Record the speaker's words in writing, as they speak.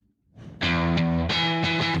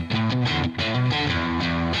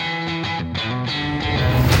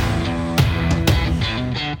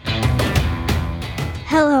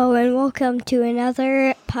welcome to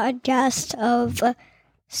another podcast of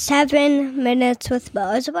 7 Minutes with Bo.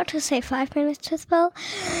 I was about to say 5 minutes with Bo.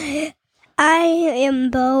 I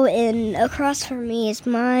am Bo, and across from me is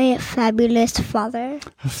my fabulous father.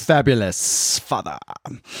 Fabulous father.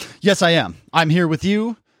 Yes, I am. I'm here with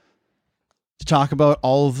you to talk about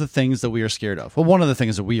all of the things that we are scared of. Well, one of the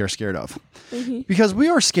things that we are scared of. Mm-hmm. Because we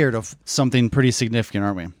are scared of something pretty significant,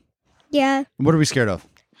 aren't we? Yeah. What are we scared of?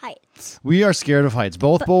 Heights. We are scared of heights.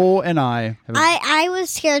 Both Bo and I. I was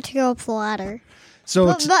scared to go up the ladder.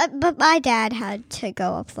 So but my dad had to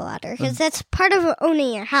go up the ladder because that's part of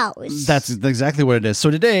owning your house. That's exactly what it is. So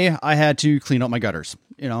today I had to clean out my gutters.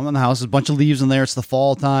 You know, in the house, there's a bunch of leaves in there. It's the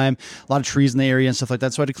fall time, a lot of trees in the area and stuff like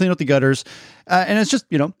that. So I had to clean out the gutters. And it's just,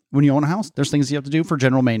 you know, when you own a house, there's things you have to do for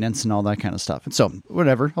general maintenance and all that kind of stuff. And so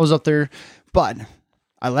whatever, I was up there, but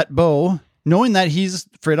I let Bo, knowing that he's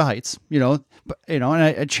afraid of heights, and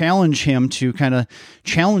I challenge him to kind of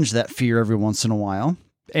challenge that fear every once in a while.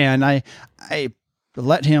 And I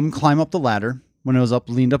let him climb up the ladder when I was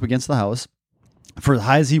leaned up against the house for as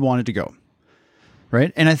high as he wanted to go.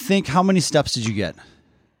 Right. And I think, how many steps did you get?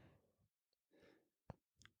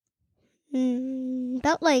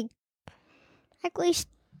 About at least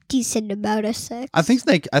decent amount of 6. I think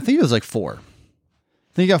it was 4.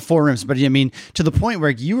 I think you got 4 rooms, but I mean, to the point where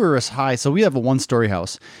you were as high. So we have a 1-story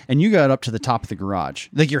house, and you got up to the top of the garage.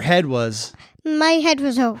 Like your head was. My head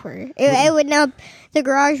was over. It went up. The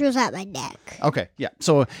garage was at my neck. Okay, yeah.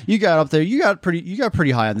 So you got up there. You got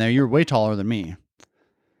pretty high on there. You're way taller than me.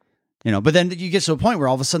 You know, but then you get to a point where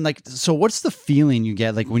all of a sudden, so what's the feeling you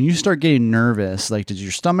get? Like when you start getting nervous, does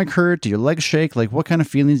your stomach hurt? Do your legs shake? Like what kind of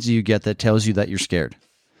feelings do you get that tells you that you're scared?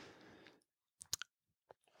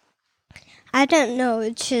 I don't know.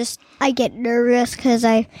 It's just I get nervous because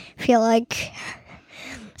I feel like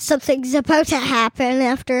something's about to happen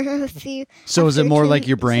after a few. So is it more like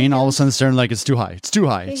your brain all of a sudden starting it's too high? It's too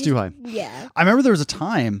high. It's too high. Yeah. I remember there was a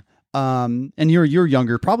time, and you're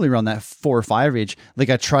younger, probably around that 4 or 5 age. Like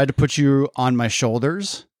I tried to put you on my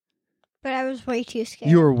shoulders. But I was way too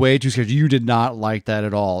scared. You were way too scared. You did not like that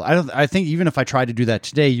at all. I think even if I tried to do that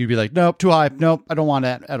today, you'd be like, nope, too high. Nope, I don't want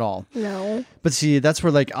that at all. No. But see, that's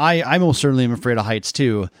where I most certainly am afraid of heights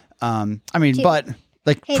too. Dad.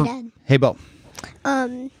 Hey, Bo.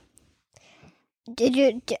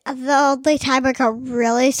 The only time I got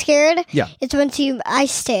really scared? Yeah. It's when I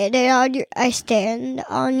stand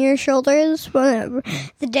on your shoulders.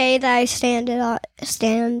 The day that I stand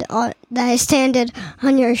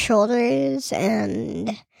on your shoulders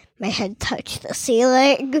and my head touched the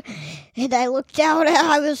ceiling, and I looked down and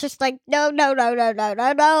I was just like, no.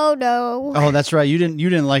 Oh, that's right. You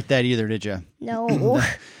didn't like that either, did you? No.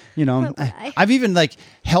 You know, I've even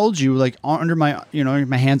held you under my,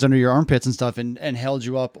 my hands under your armpits and stuff and held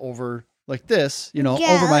you up over like this,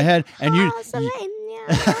 over my head. And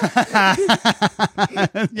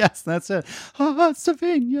yes, that's it.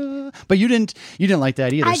 Savannah. But you didn't like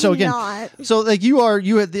that either. So again,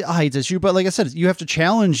 you had the heights issue, but like I said, you have to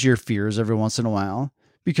challenge your fears every once in a while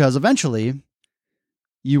because eventually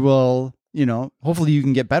you will, hopefully you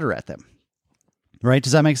can get better at them. Right?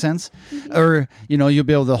 Does that make sense? Mm-hmm. Or, you'll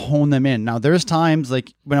be able to hone them in. Now, there's times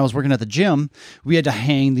when I was working at the gym, we had to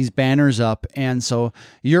hang these banners up. And so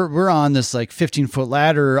we're on this 15-foot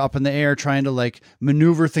ladder up in the air trying to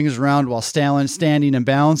maneuver things around while standing and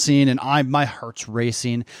bouncing. And my heart's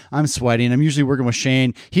racing. I'm sweating. I'm usually working with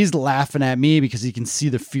Shane. He's laughing at me because he can see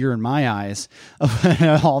the fear in my eyes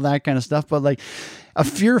of all that kind of stuff. But a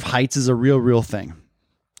fear of heights is a real thing.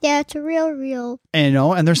 Yeah, it's a real.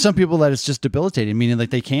 And there's some people that it's just debilitating, meaning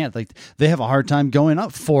they can't, they have a hard time going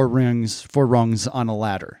up 4 rungs on a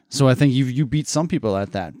ladder. So I think you beat some people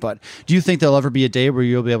at that. But do you think there'll ever be a day where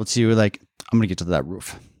you'll be able to I'm going to get to that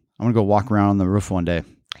roof. I'm going to go walk around on the roof one day.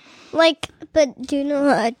 But do you know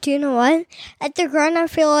what? At the ground, I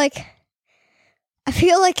feel like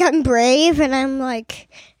I'm brave and and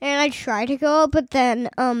I try to go up, but then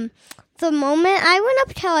the moment I went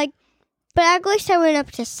up to but at least I went up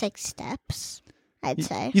to 6 steps, I'd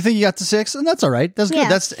say. You think you got to 6? And that's all right. That's good.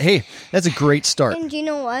 Yeah. That's a great start. And do you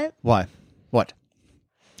know what? Why? What?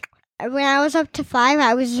 When I was up to 5,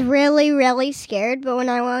 I was really, really scared. But when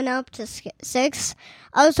I went up to 6,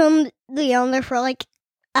 I was only on there for a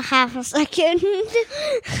half a second.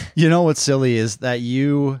 You know what's silly is that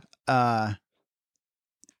you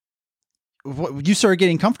started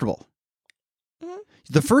getting comfortable.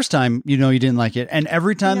 The first time, you didn't like it. And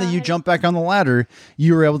every time that you jump back on the ladder,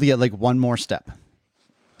 you were able to get one more step.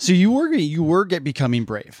 So you were becoming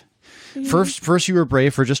brave. Mm-hmm. First you were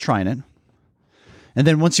brave for just trying it. And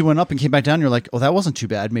then once you went up and came back down, you're like, oh, that wasn't too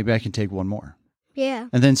bad. Maybe I can take one more. Yeah.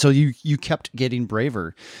 And then so you kept getting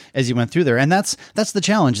braver as you went through there. And that's the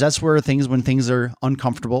challenge. That's where when things are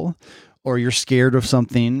uncomfortable or you're scared of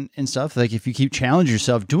something and stuff, like if you keep challenging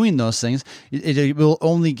yourself doing those things, it will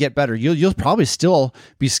only get better. You'll probably still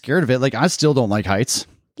be scared of it. Like I still don't like heights.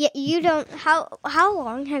 Yeah, you don't. How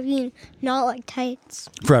long have you not liked heights?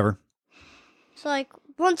 Forever. So like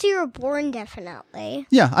once you were born, definitely.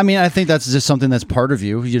 Yeah, I mean, I think that's just something that's part of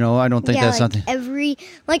you. You know, I don't think that's like something.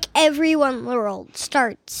 Everyone in the world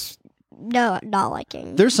starts not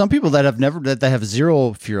liking. There's some people that have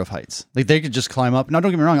zero fear of heights. Like they could just climb up. Now,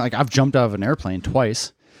 don't get me wrong. Like I've jumped out of an airplane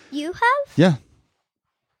twice. You have? Yeah.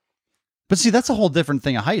 But see, that's a whole different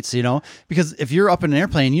thing of heights, you know, because if you're up in an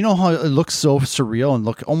airplane, you know how it looks so surreal and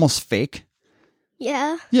look almost fake.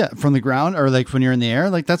 Yeah. Yeah, from the ground or like when you're in the air,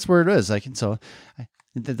 like that's where it is. Like, and so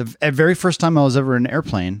the very first time I was ever in an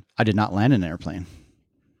airplane, I did not land in an airplane.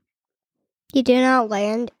 You did not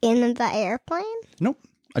land in the airplane? Nope.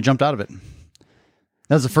 I jumped out of it.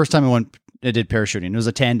 That was the first time I did parachuting. It was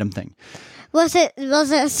a tandem thing. Was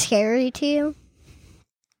it scary to you?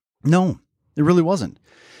 No, it really wasn't.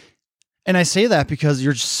 And I say that because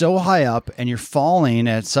you're so high up and you're falling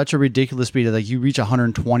at such a ridiculous speed that like you reach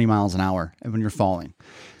 120 miles an hour when you're falling.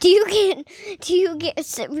 Do you reach the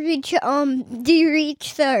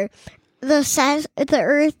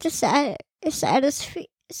Earth's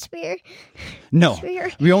stratosphere? No,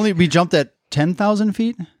 we jumped at 10,000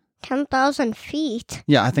 feet. 10,000 feet.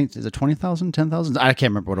 Yeah, I think is it 20,000, 10,000? I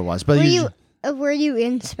can't remember what it was. But were you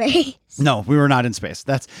in space? No, we were not in space.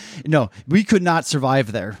 We could not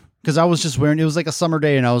survive there because I was just wearing. It was like a summer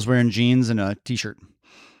day, and I was wearing jeans and a t-shirt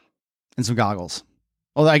and some goggles.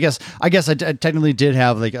 Well, I guess I technically did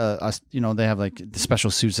have like they have like the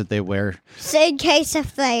special suits that they wear. So in case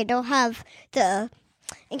if they don't have the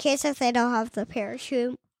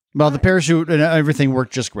parachute. Well, the parachute and everything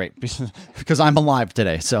worked just great because I'm alive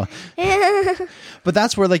today. So, but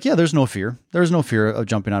that's where there's no fear. There's no fear of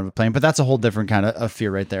jumping out of a plane, but that's a whole different kind of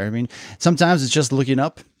fear right there. I mean, sometimes it's just looking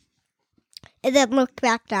up. And then look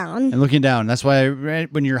back down. And looking down. That's why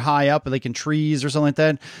when you're high up, like in trees or something like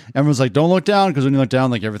that, everyone's like, don't look down. Because when you look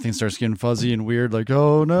down, like everything starts getting fuzzy and weird. Like,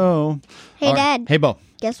 oh no. Hey, Dad. Hey, Bo.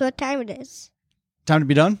 Guess what time it is? Time to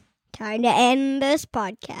be done? Time to end this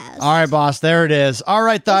podcast. All right, boss. There it is. All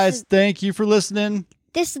right, guys. Thank you for listening.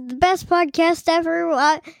 This is the best podcast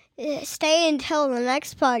ever. Stay until the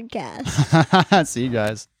next podcast. See you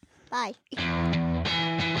guys. Bye.